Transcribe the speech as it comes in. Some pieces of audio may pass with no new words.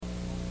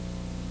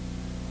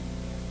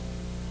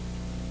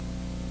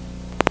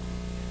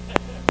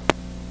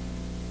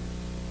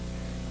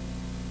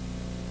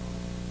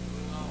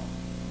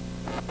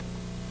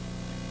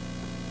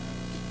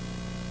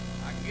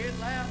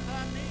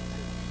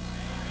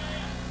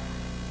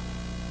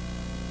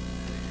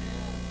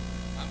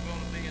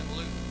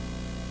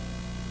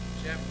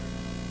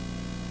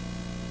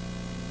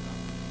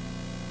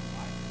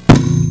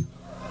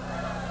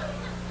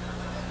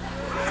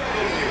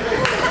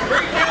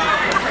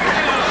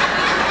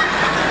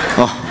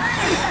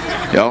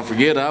Y'all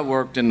forget I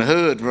worked in the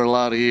hood for a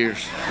lot of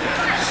years.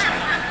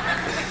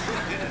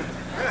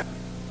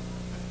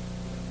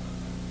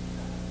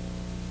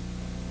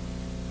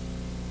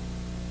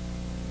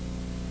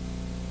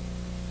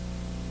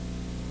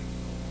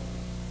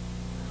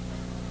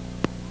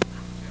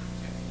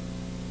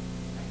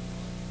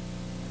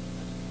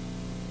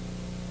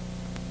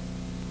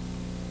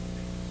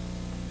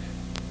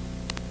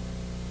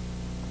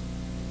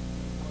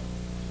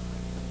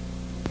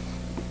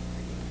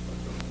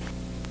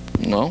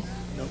 No?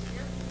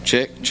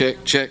 Check,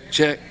 check, check,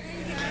 check.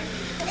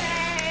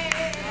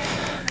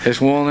 It's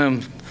one of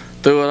them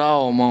through it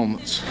all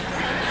moments.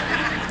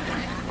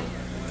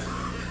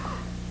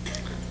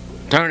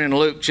 Turn in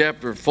Luke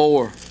chapter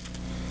 4,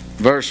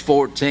 verse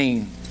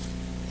 14.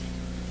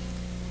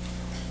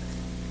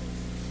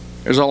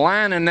 There's a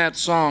line in that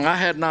song. I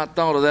had not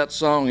thought of that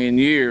song in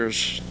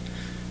years.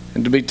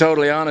 And to be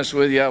totally honest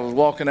with you, I was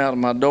walking out of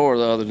my door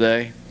the other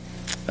day,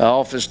 the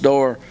office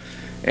door,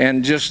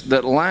 and just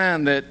that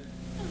line that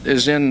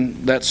is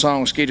in that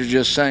song Skeeter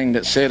just sang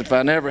that said, if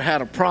I never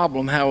had a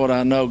problem, how would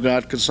I know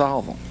God could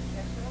solve them?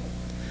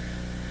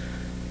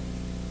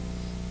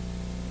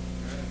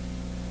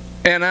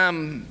 And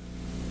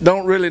I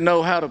don't really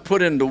know how to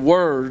put into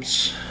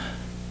words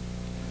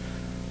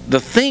the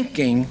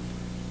thinking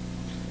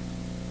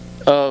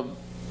of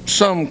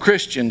some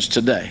Christians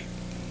today,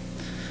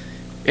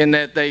 in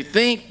that they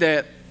think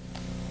that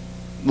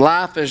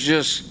life is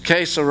just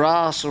que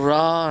sera,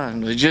 sera,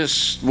 and they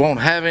just won't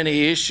have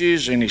any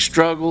issues, any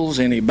struggles,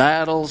 any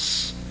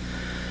battles.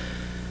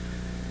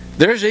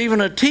 There's even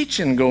a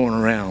teaching going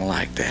around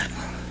like that.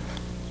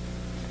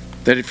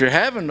 That if you're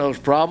having those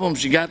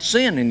problems, you got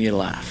sin in your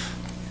life.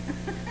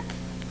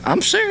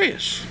 I'm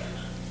serious.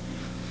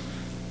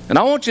 And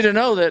I want you to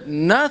know that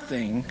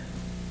nothing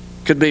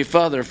could be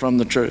further from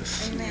the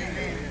truth.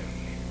 Amen.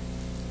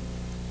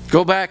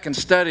 Go back and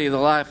study the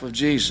life of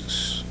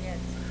Jesus.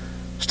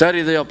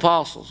 Study the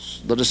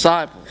apostles, the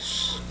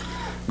disciples,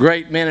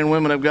 great men and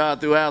women of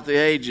God throughout the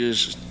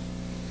ages,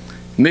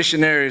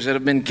 missionaries that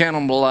have been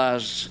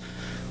cannibalized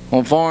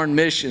on foreign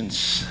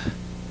missions,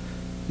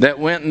 that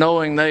went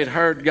knowing they'd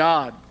heard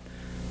God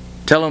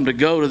tell them to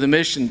go to the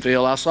mission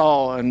field. I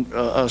saw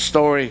a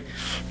story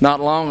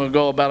not long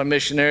ago about a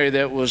missionary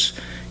that was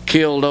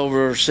killed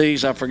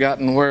overseas. I've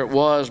forgotten where it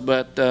was,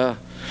 but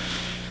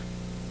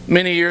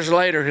many years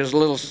later,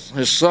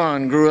 his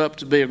son grew up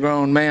to be a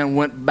grown man,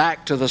 went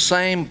back to the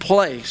same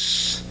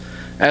place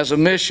as a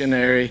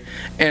missionary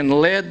and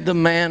led the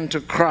man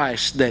to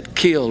Christ that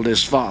killed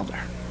his father.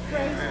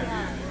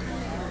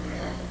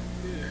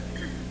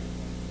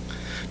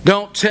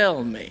 Don't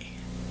tell me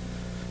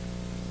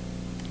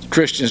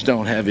Christians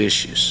don't have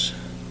issues.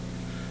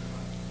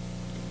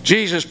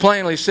 Jesus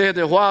plainly said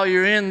that while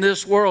you're in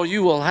this world,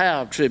 you will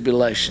have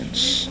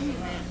tribulations.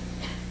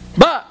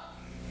 But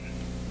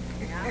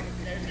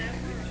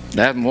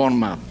that's one of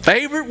my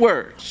favorite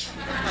words.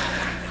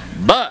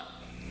 But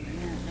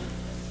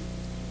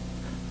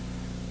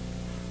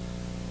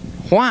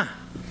why?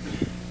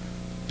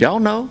 Y'all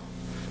know?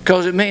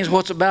 Because it means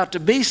what's about to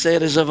be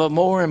said is of a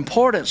more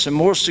importance and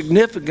more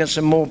significance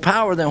and more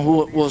power than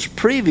what was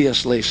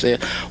previously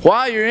said.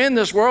 While you're in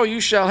this world, you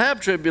shall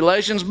have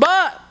tribulations,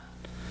 but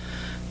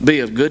be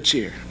of good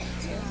cheer.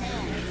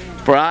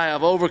 For I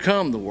have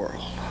overcome the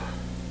world.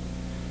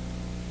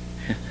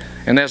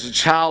 And as a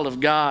child of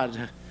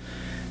God,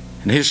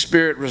 and His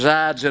Spirit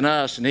resides in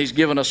us, and He's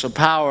given us a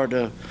power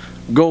to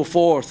go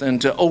forth and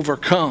to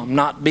overcome,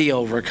 not be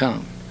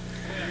overcome.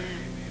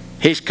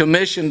 He's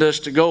commissioned us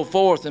to go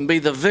forth and be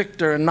the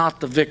victor and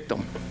not the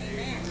victim.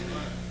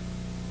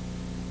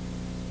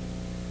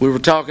 We were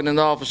talking in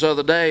the office the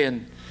other day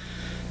and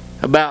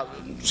about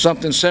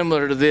something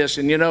similar to this.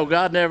 And you know,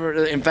 God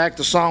never, in fact,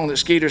 the song that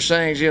Skeeter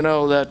sings, you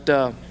know,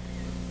 that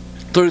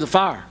through the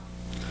fire.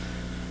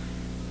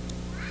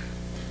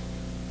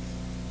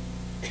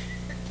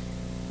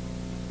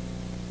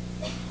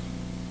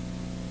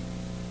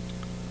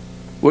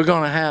 We're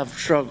going to have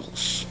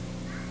struggles.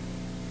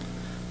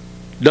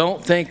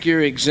 Don't think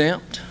you're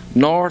exempt,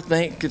 nor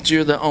think that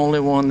you're the only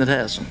one that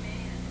has them.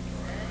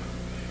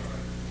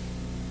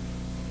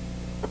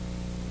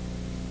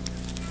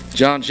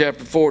 John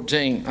chapter 4,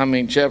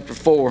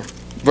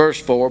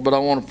 verse 4, but I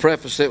want to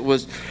preface it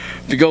with,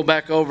 if you go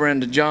back over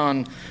into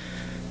John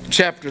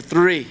chapter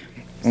 3,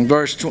 and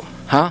verse 20,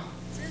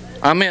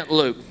 I meant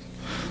Luke.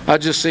 I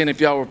just seen if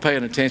y'all were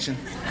paying attention.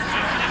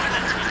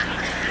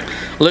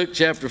 Luke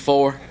chapter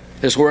 4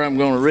 is where I'm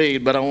going to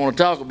read, but I want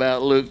to talk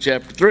about Luke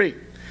chapter 3.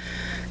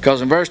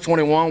 Because in verse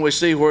 21 we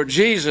see where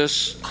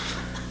Jesus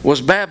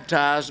was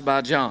baptized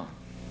by John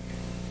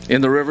in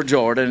the river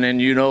Jordan.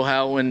 And you know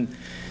how when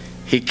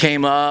he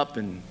came up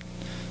and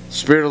the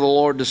Spirit of the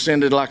Lord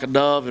descended like a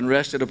dove and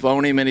rested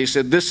upon him. And he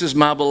said, "This is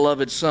my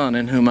beloved Son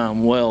in whom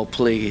I'm well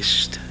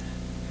pleased."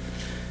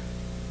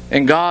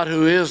 And God,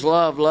 who is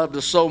love, loved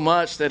us so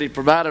much that He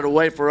provided a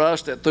way for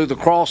us that through the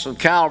cross of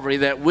Calvary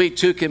that we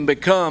too can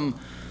become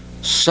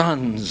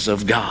sons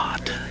of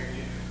God.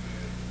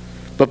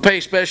 But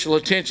pay special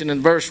attention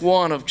in verse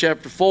 1 of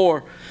chapter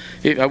 4.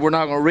 We're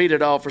not going to read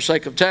it all for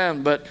sake of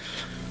time, but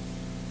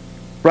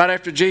right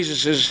after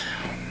Jesus is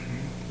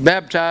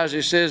baptized,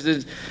 it says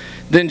that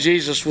then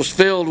Jesus was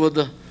filled with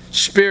the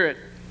Spirit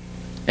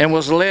and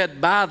was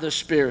led by the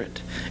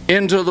Spirit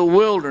into the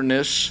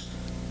wilderness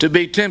to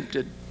be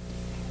tempted.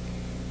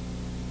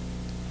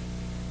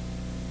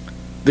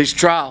 These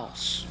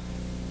trials,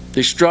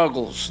 these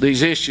struggles,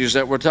 these issues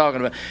that we're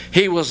talking about.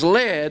 He was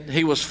led,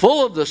 he was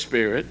full of the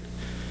Spirit,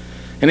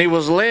 and he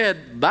was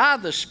led by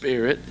the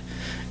Spirit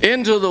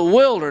into the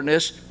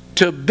wilderness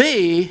to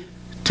be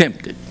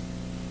tempted.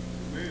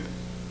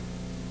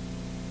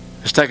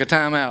 Let's take a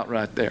time out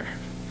right there.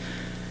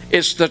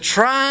 It's the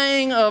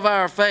trying of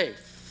our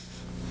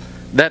faith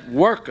that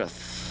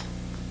worketh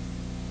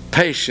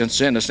patience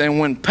in us. And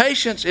when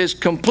patience is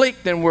complete,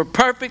 then we're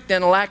perfect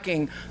and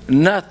lacking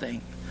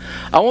nothing.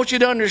 I want you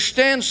to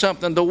understand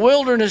something. The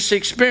wilderness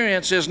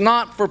experience is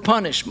not for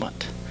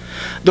punishment.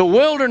 The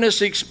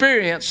wilderness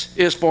experience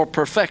is for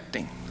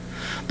perfecting.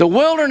 The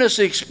wilderness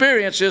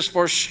experience is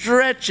for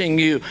stretching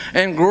you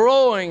and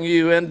growing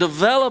you and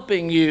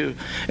developing you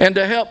and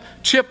to help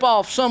chip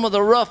off some of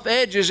the rough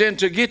edges and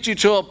to get you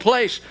to a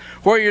place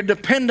where you're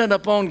dependent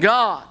upon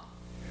God,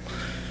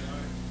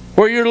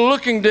 where you're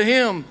looking to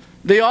Him,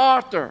 the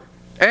author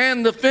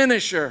and the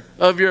finisher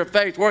of your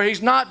faith, where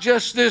He's not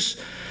just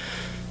this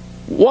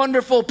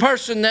wonderful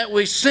person that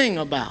we sing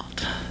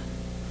about,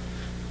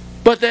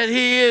 but that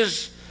He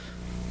is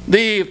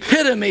the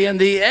epitome and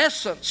the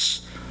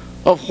essence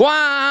of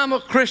why I'm a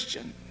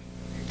Christian.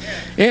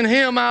 In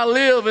Him I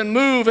live and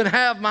move and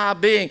have my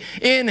being.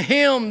 In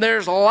Him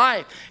there's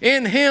life.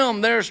 In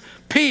Him there's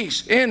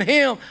peace. In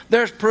Him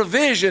there's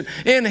provision.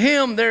 In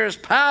Him there is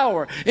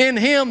power. In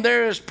Him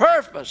there is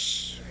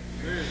purpose.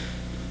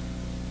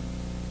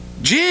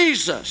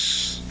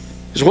 Jesus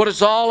is what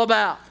it's all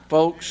about,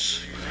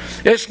 folks.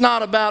 It's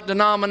not about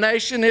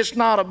denomination. It's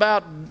not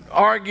about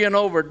arguing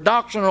over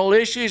doctrinal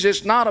issues.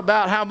 It's not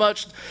about how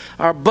much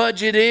our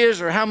budget is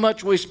or how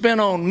much we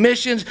spend on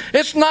missions.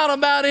 It's not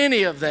about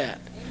any of that.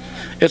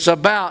 It's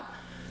about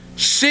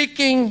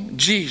seeking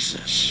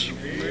Jesus,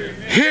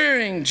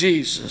 hearing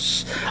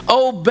Jesus,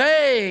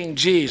 obeying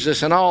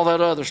Jesus, and all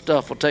that other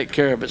stuff will take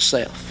care of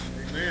itself.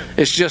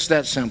 It's just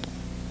that simple.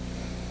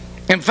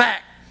 In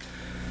fact,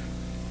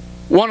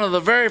 one of the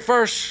very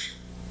first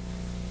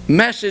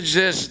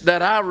messages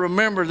that I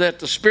remember that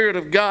the Spirit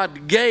of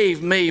God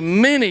gave me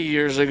many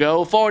years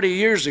ago, 40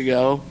 years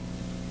ago,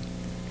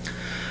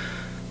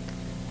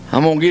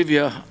 I'm going to give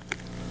you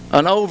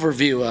an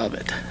overview of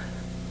it.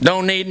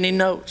 Don't need any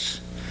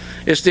notes.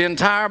 It's the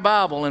entire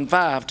Bible in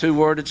 5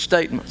 two-worded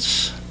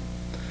statements.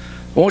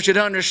 I want you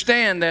to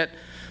understand that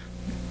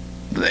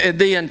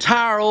the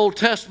entire Old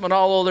Testament,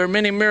 although there are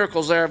many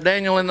miracles there of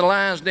Daniel in the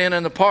lion's den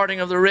and the parting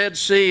of the Red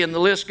Sea, and the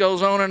list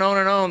goes on and on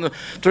and on, the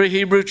 3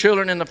 Hebrew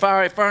children in the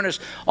fiery furnace,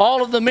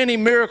 all of the many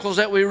miracles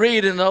that we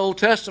read in the Old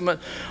Testament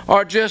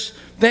are just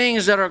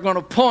things that are going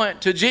to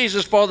point to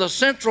Jesus. For the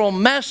central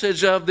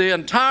message of the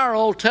entire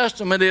Old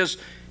Testament is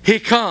He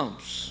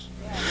comes.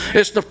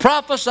 It's the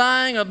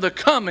prophesying of the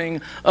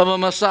coming of a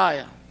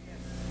Messiah.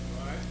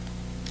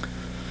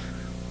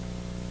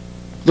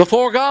 The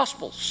 4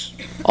 Gospels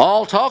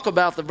all talk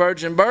about the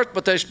virgin birth,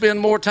 but they spend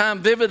more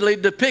time vividly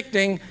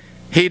depicting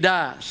He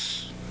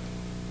dies.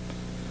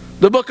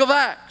 The book of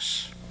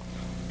Acts,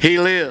 He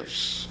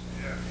lives.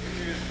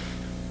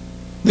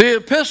 The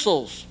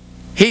epistles,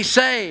 He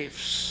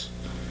saves.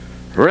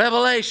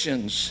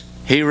 Revelations,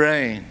 He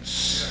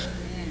reigns.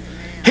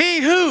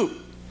 He who?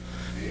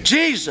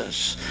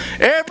 Jesus.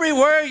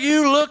 Everywhere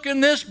you look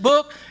in this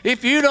book,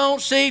 if you don't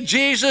see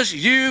Jesus,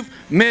 you've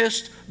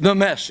missed the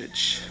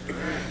message.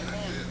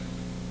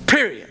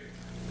 Period.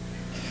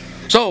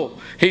 So,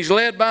 He's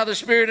led by the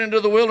Spirit into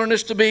the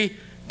wilderness to be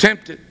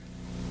tempted.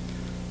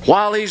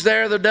 While He's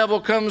there, the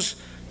devil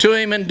comes to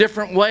Him in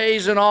different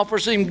ways and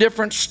offers Him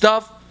different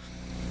stuff.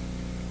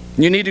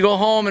 You need to go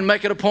home and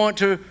make it a point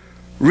to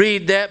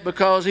read that,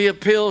 because he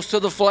appeals to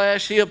the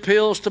flesh, he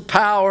appeals to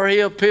power,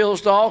 he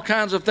appeals to all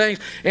kinds of things.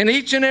 And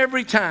each and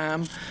every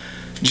time,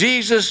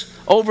 Jesus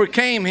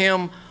overcame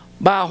him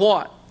by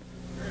what?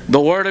 The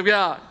Word of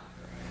God.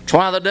 That's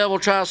why the devil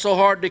tries so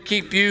hard to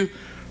keep you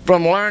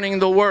from learning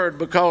the Word,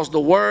 because the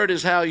Word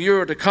is how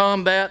you're to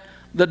combat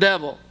the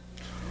devil.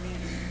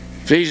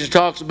 Ephesians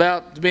talks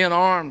about being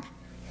armed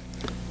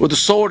with the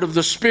sword of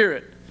the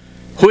Spirit,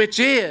 which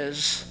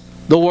is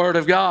the Word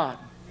of God.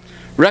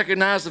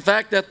 Recognize the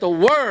fact that the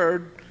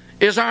Word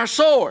is our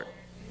sword.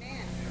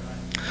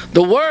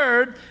 The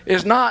Word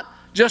is not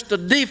just a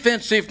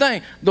defensive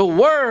thing. The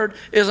Word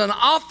is an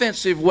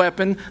offensive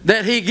weapon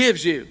that He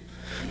gives you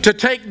to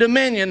take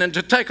dominion and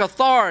to take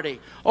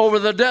authority over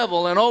the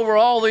devil and over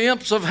all the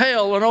imps of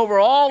hell and over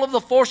all of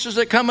the forces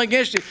that come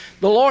against you.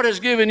 The Lord has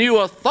given you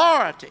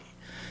authority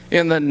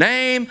in the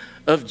name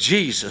of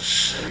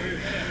Jesus.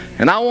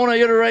 And I want to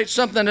iterate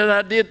something that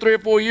I did 3 or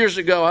 4 years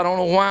ago. I don't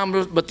know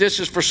why, but this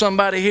is for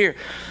somebody here.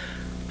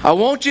 I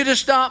want you to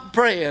stop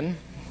praying.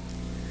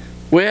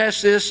 We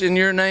ask this in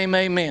your name,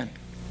 amen.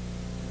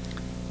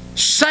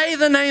 Say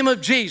the name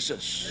of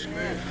Jesus.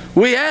 Amen.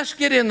 We ask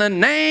it in the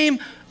name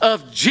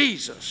of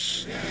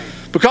Jesus.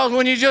 Because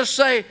when you just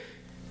say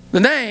the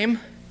name,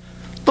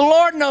 the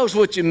Lord knows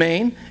what you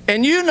mean,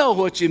 and you know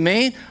what you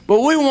mean,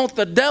 but we want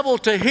the devil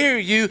to hear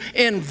you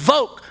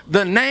invoke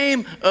the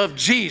name of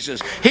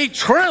Jesus. He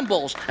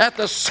trembles at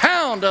the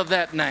sound of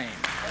that name.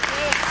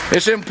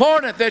 It's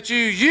important that you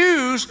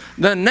use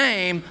the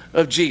name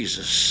of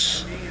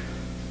Jesus.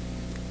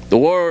 The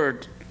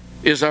Word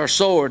is our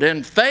sword,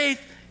 and faith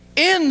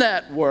in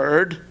that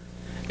Word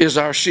is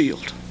our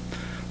shield,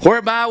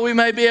 whereby we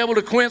may be able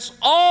to quench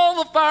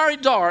all the fiery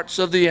darts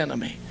of the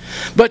enemy.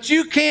 But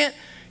you can't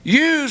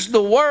use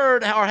the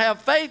Word or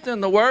have faith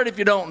in the Word if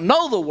you don't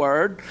know the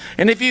Word,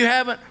 and if you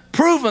haven't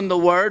proven the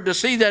Word to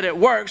see that it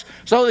works,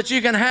 so that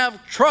you can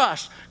have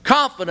trust,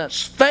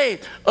 confidence,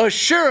 faith,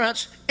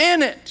 assurance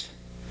in it.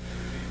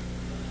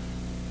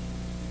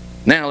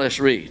 Now let's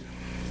read.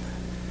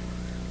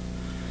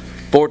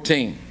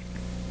 14.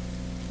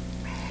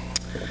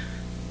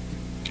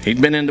 He'd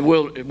been in the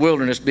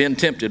wilderness being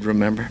tempted,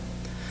 remember?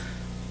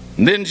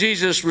 And then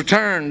Jesus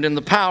returned in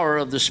the power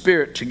of the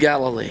Spirit to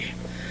Galilee.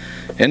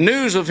 And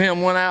news of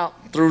him went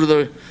out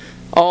through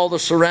all the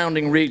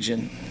surrounding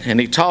region. And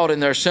he taught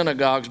in their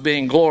synagogues,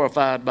 being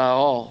glorified by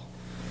all.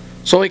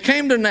 So he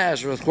came to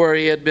Nazareth, where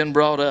he had been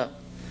brought up.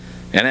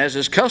 And as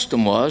his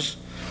custom was,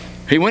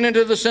 he went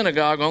into the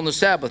synagogue on the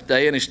Sabbath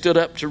day, and he stood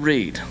up to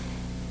read.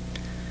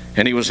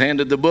 And he was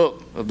handed the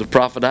book of the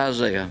prophet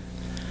Isaiah.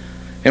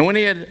 And when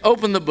he had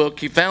opened the book,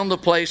 he found the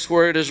place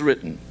where it is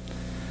written,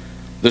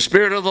 "The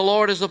Spirit of the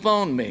Lord is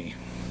upon me,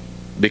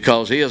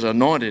 because he has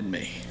anointed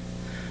me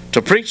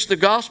to preach the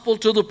gospel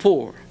to the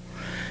poor.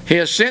 He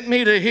has sent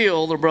me to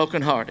heal the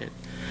brokenhearted,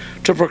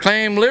 to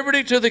proclaim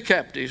liberty to the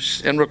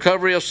captives and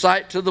recovery of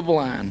sight to the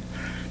blind,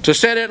 to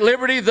set at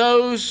liberty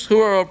those who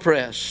are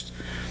oppressed,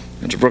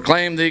 and to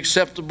proclaim the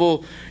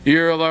acceptable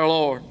year of our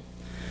Lord."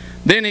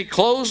 Then he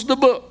closed the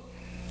book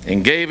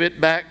and gave it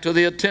back to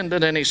the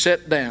attendant, and he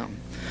sat down.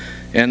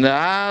 And the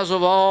eyes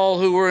of all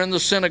who were in the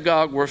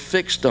synagogue were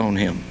fixed on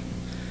him.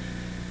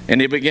 And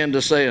he began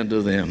to say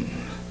unto them,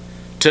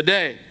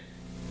 "Today,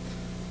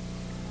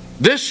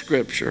 this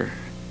scripture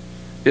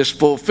is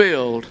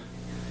fulfilled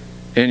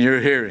in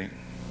your hearing."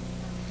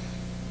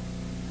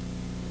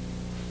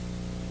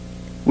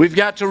 We've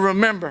got to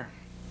remember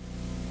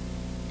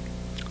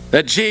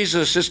that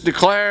Jesus is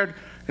declared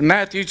in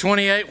Matthew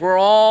 28, where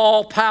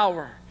all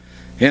power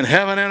in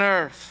heaven and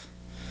earth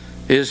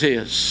is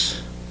his.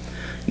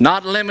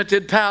 Not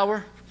limited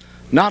power,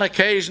 not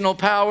occasional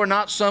power,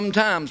 not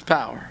sometimes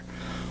power.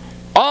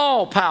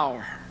 All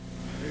power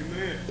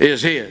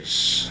is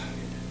his.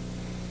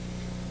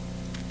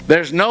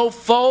 There's no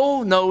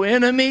foe, no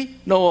enemy,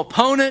 no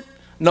opponent,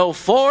 no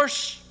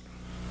force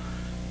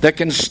that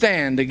can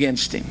stand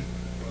against him.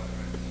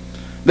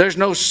 There's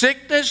no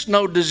sickness,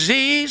 no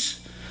disease,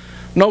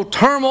 no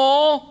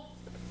turmoil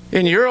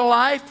in your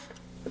life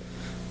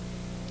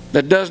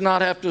that does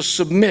not have to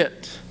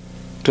submit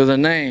to the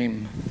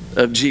name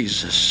of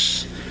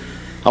Jesus.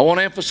 I want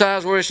to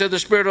emphasize where he said, "The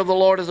Spirit of the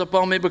Lord is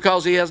upon me,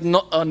 because he has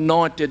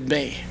anointed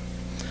me."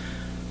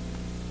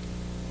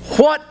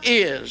 What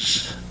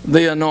is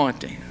the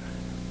anointing?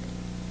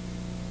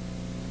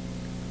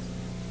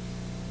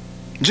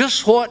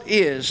 Just what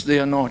is the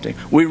anointing?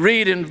 We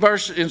read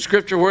in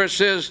Scripture where it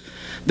says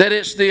that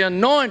it's the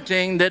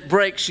anointing that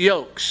breaks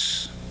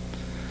yokes.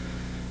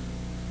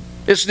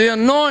 It's the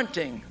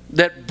anointing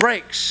that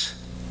breaks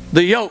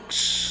the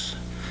yokes.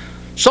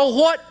 So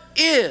what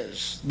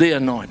is the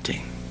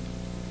anointing?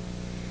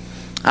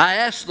 I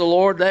asked the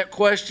Lord that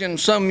question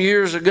some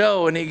years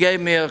ago, and he gave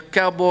me a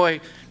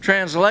cowboy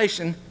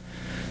translation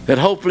that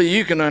hopefully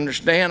you can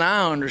understand.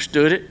 I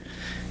understood it.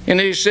 And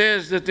he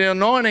says that the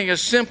anointing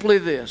is simply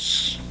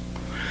this: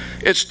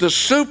 it's the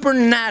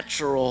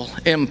supernatural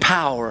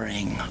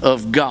empowering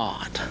of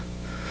God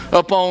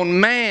upon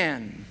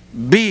man,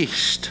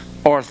 beast,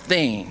 or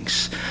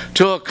things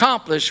to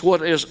accomplish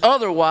what is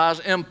otherwise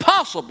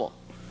impossible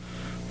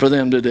for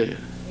them to do.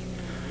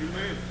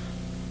 Amen.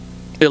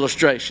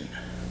 Illustration: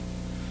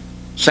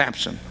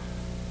 Samson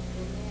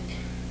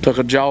took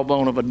a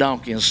jawbone of a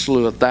donkey and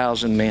slew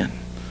 1,000 men.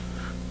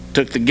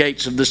 Took the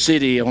gates of the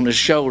city on his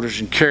shoulders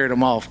and carried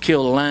them off.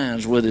 Killed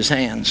lions with his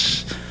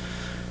hands.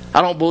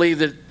 I don't believe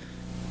that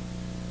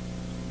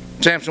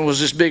Samson was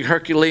this big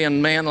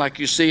Herculean man like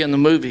you see in the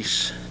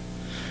movies,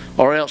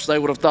 or else they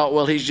would have thought,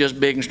 well, he's just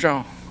big and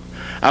strong.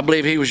 I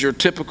believe he was your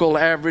typical,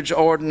 average,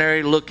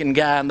 ordinary looking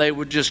guy, and they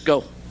would just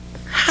go,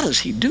 "How does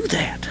he do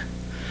that?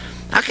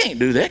 I can't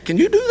do that. Can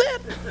you do that?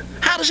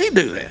 How does he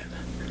do that?"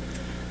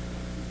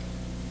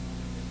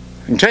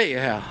 I can tell you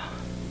how.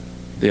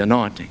 The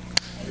anointing.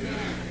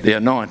 The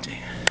anointing.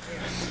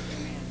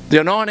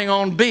 The anointing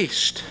on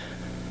beast.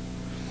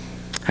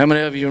 How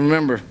many of you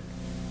remember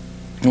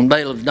when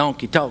Balaam's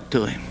donkey talked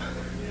to him?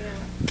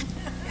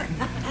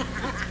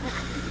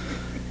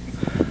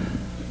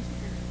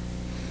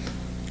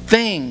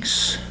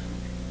 Things.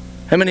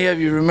 How many of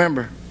you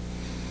remember?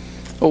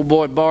 Old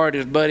boy borrowed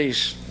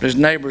his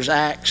neighbor's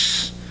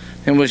axe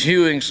and was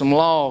hewing some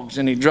logs,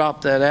 and he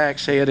dropped that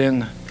axe head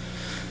in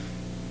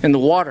the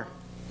water.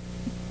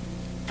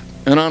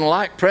 And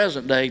unlike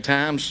present day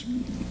times,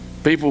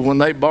 people, when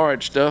they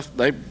borrowed stuff,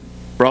 they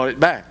brought it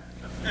back.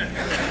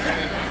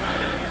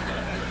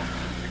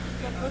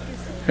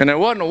 And there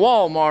wasn't a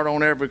Walmart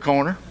on every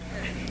corner.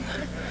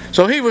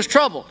 So he was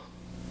troubled.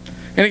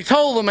 And he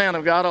told the man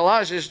of God,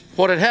 Elijah,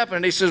 what had happened.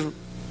 And he says,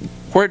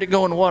 where'd it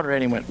go in the water?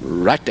 And he went,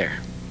 right there.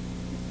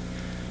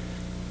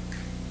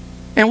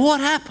 And what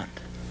happened?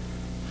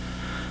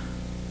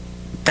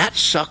 That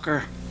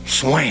sucker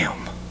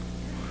swam.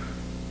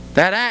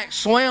 That axe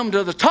swam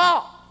to the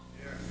top.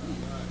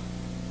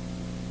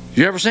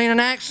 You ever seen an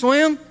axe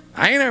swim?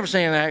 I ain't ever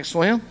seen an axe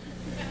swim.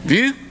 Have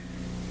you?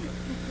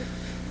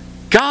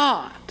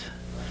 God,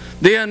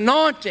 the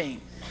anointing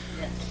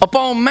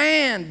upon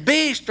man,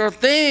 beast, or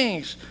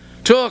things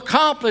to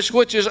accomplish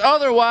which is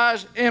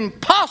otherwise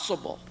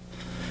impossible.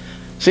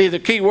 See, the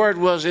key word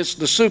was it's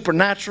the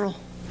supernatural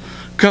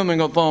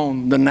coming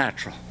upon the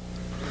natural.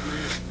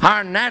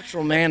 Our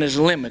natural man is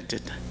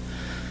limited.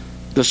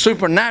 The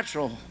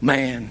supernatural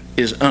man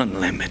is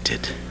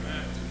unlimited.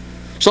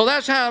 So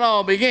that's how it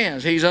all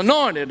begins. He's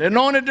anointed.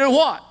 Anointed to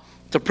what?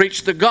 To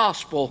preach the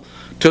gospel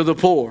to the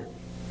poor.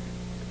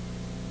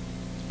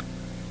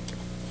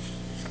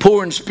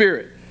 Poor in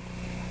spirit.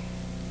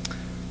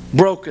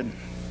 Broken.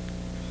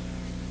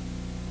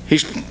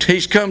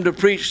 He's come to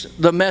preach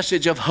the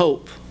message of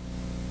hope.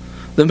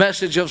 The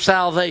message of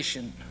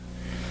salvation.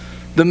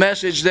 The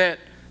message that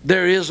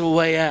there is a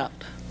way out.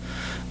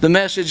 The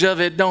message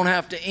of it don't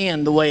have to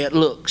end the way it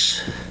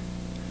looks.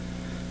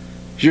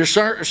 Your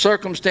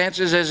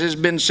circumstances, as has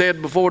been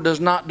said before, does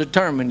not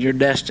determine your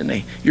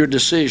destiny. Your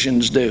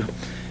decisions do.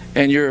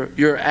 And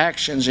your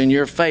actions and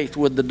your faith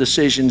with the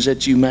decisions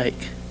that you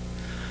make.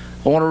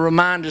 I want to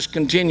remind us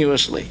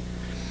continuously.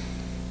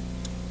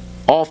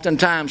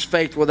 Oftentimes,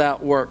 faith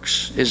without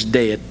works is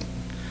dead.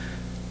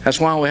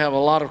 That's why we have a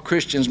lot of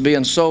Christians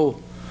being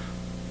so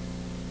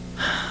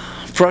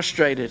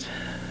frustrated.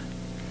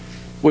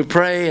 We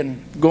pray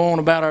and go on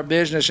about our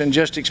business and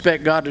just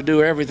expect God to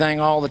do everything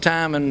all the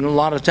time, and a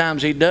lot of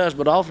times He does,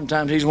 but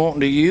oftentimes He's wanting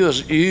to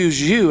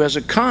use you as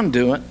a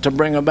conduit to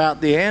bring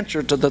about the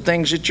answer to the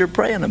things that you're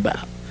praying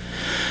about.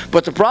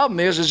 But the problem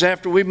is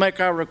after we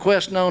make our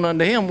request known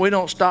unto Him, we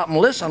don't stop and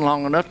listen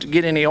long enough to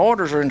get any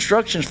orders or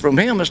instructions from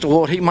Him as to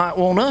what He might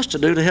want us to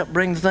do to help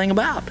bring the thing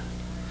about.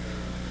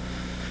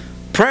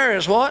 Prayer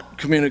is what?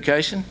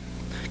 Communication.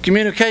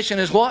 Communication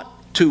is what?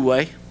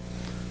 Two-way,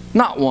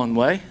 not one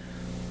way.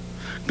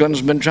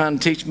 Gunner's been trying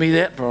to teach me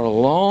that for a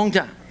long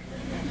time.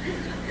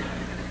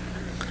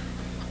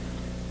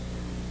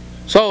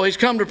 So He's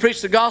come to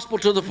preach the gospel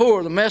to the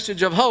poor, the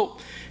message of hope.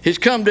 He's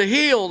come to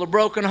heal the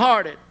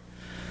brokenhearted.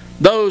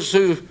 Those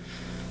who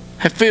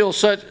feel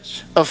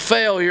such a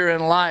failure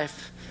in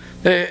life.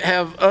 They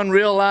have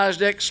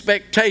unrealized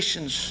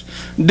expectations,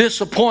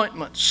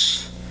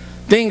 disappointments,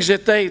 things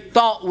that they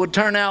thought would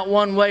turn out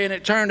one way and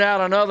it turned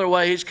out another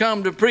way. He's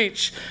come to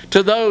preach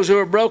to those who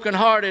are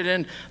brokenhearted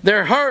and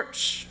their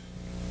hurts.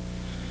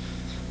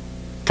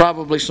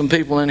 Probably some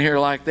people in here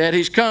like that.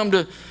 He's come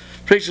to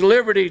preach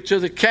liberty to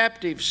the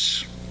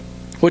captives,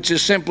 which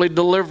is simply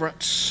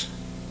deliverance.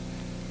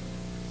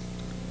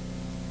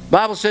 The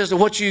Bible says that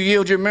what you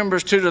yield your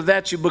members to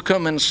that you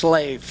become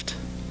enslaved.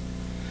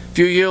 If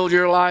you yield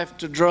your life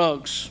to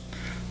drugs,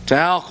 to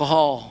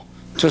alcohol,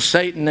 to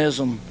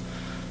Satanism,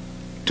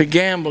 to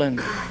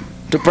gambling,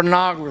 to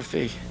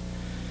pornography,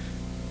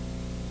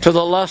 to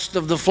the lust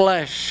of the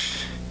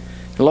flesh.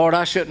 Lord,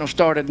 I shouldn't have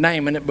started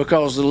naming it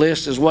because the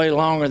list is way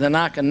longer than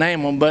I can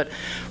name them. But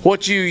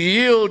what you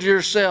yield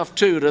yourself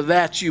to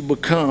that you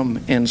become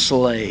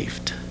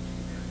enslaved.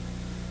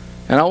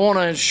 And I want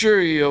to assure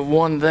you of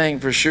one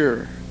thing for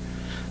sure.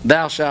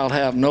 Thou shalt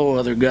have no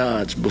other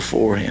gods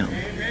before Him.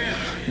 Amen.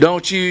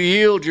 Don't you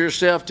yield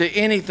yourself to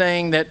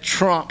anything that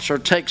trumps or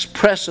takes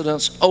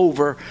precedence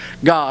over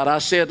God. I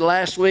said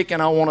last week,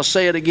 and I want to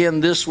say it again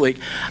this week,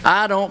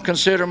 I don't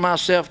consider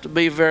myself to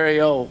be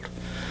very old.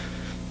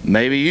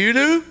 Maybe you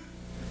do,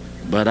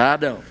 but I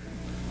don't.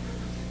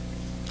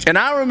 And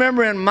I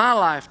remember in my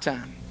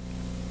lifetime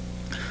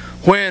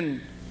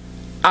when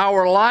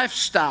our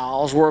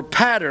lifestyles were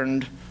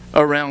patterned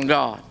around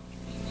God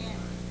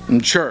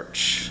and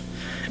church.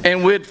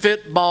 And we'd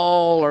fit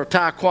ball or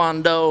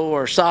taekwondo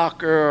or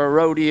soccer or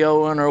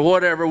rodeoing or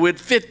whatever. We'd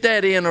fit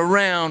that in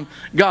around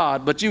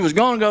God. But you was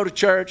going to go to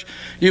church.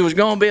 You was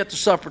going to be at the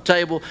supper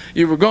table.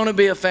 You were going to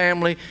be a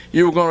family.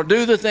 You were going to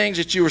do the things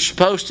that you were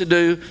supposed to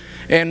do.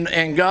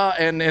 And God,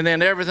 and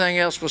then everything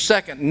else was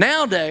second.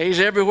 Nowadays,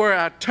 everywhere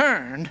I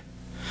turned,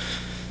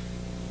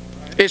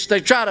 they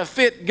try to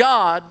fit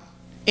God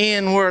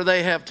in where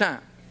they have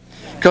time.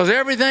 Because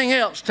everything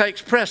else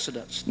takes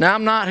precedence. Now,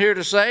 I'm not here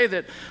to say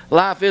that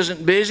life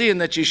isn't busy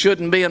and that you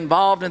shouldn't be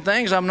involved in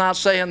things. I'm not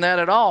saying that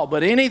at all.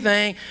 But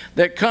anything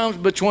that comes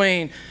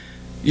between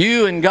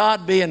you and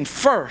God being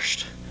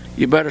first,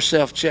 you better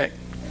self-check.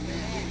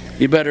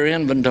 You better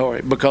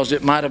inventory, because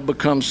it might have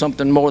become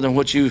something more than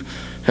what you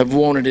have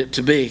wanted it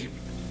to be.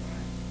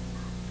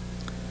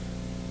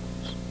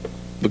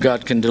 But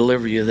God can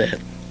deliver you that.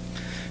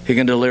 He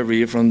can deliver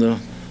you from the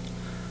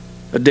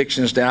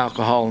addictions to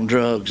alcohol and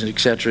drugs,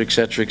 etc.,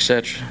 etc.,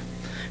 etc.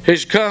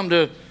 He's come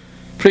to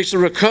preach the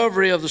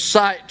recovery of the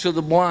sight to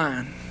the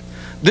blind.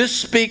 This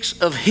speaks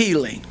of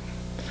healing,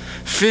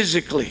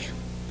 physically.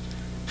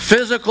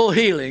 Physical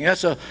healing.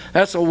 That's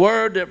a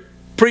word that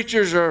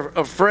preachers are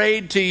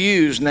afraid to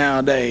use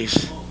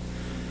nowadays.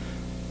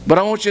 But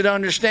I want you to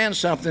understand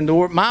something.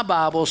 My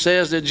Bible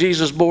says that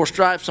Jesus bore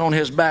stripes on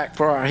His back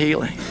for our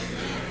healing.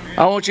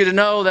 I want you to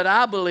know that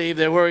I believe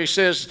that where He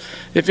says,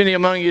 if any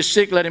among you is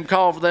sick, let him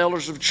call for the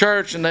elders of the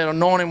church, and they'll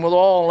anoint him with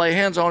oil and lay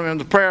hands on him, and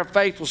the prayer of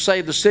faith will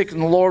save the sick, and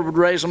the Lord would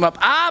raise them up.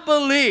 I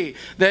believe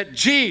that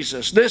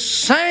Jesus, this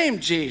same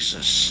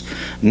Jesus,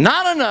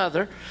 not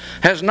another,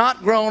 has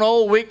not grown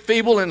old, weak,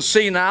 feeble, and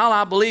senile.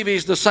 I believe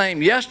He's the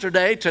same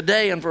yesterday,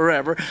 today, and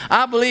forever.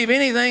 I believe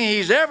anything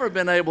He's ever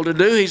been able to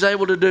do, He's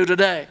able to do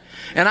today.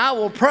 And I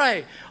will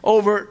pray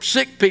over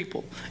sick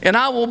people, and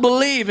I will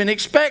believe and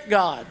expect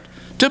God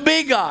to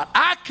be God.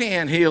 I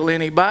can't heal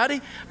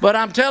anybody, but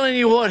I'm telling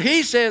you what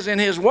He says in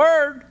His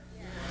Word.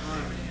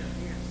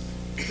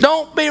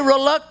 Don't be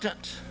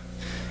reluctant.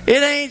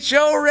 It ain't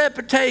your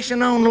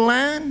reputation on the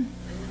line.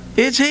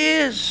 It's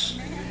His.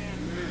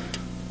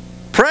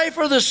 Pray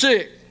for the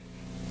sick.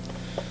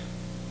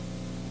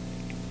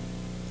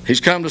 He's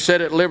come to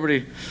set at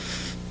liberty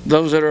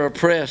those that are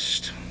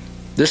oppressed.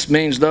 This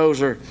means those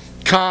who are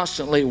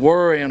constantly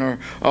worrying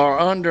or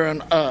under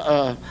an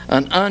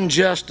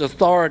unjust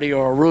authority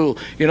or a rule.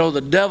 You know,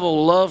 the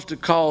devil loves to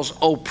cause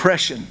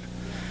oppression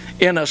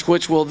in us,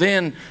 which will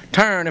then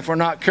turn, if we're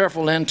not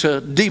careful,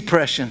 into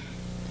depression.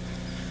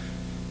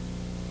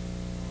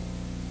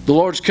 The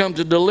Lord's come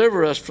to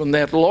deliver us from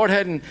that. The Lord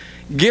hadn't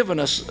given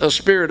us a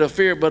spirit of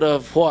fear, but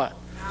of what?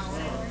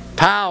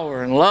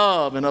 Power and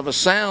love and of a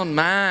sound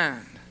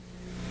mind.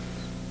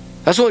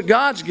 That's what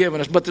God's given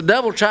us. But the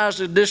devil tries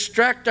to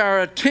distract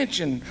our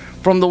attention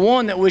from the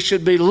one that we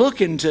should be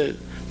looking to,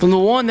 from the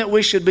one that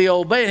we should be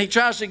obeying. He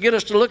tries to get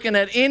us to looking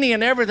at any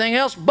and everything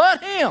else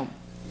but Him.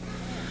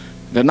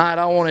 Tonight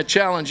I want to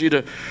challenge you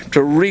to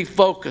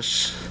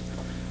refocus.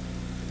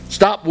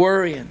 Stop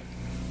worrying.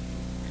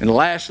 And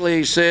lastly,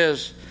 he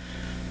says,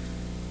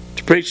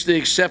 to preach the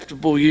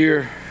acceptable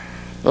year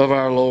of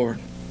our Lord.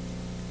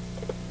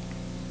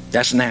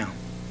 That's now.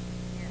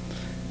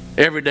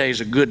 Every day is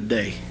a good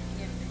day.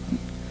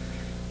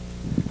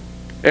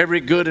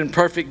 Every good and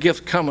perfect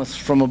gift cometh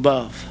from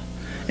above,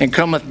 and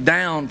cometh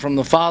down from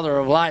the Father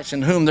of lights,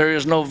 in whom there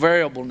is no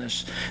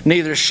variableness,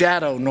 neither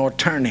shadow nor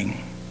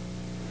turning.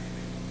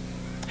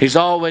 He's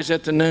always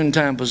at the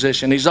noontime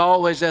position. He's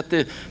always at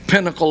the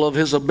pinnacle of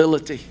His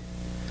ability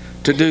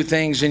to do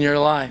things in your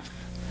life.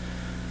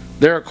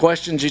 There are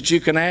questions that you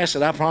can ask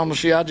that I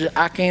promise you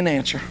I can't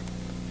answer.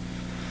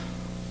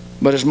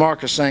 But as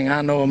Mark is saying,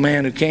 I know a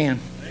man who can.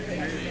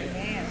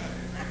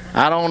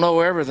 I don't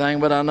know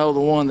everything, but I know the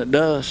one that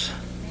does.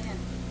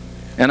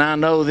 And I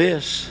know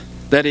this,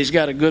 that He's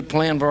got a good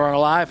plan for our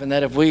life, and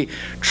that if we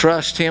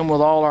trust Him with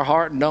all our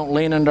heart and don't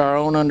lean into our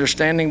own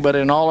understanding, but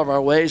in all of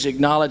our ways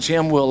acknowledge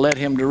Him, we'll let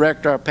Him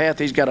direct our path.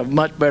 He's got a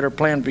much better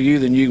plan for you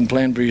than you can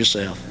plan for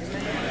yourself.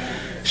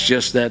 It's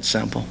just that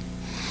simple.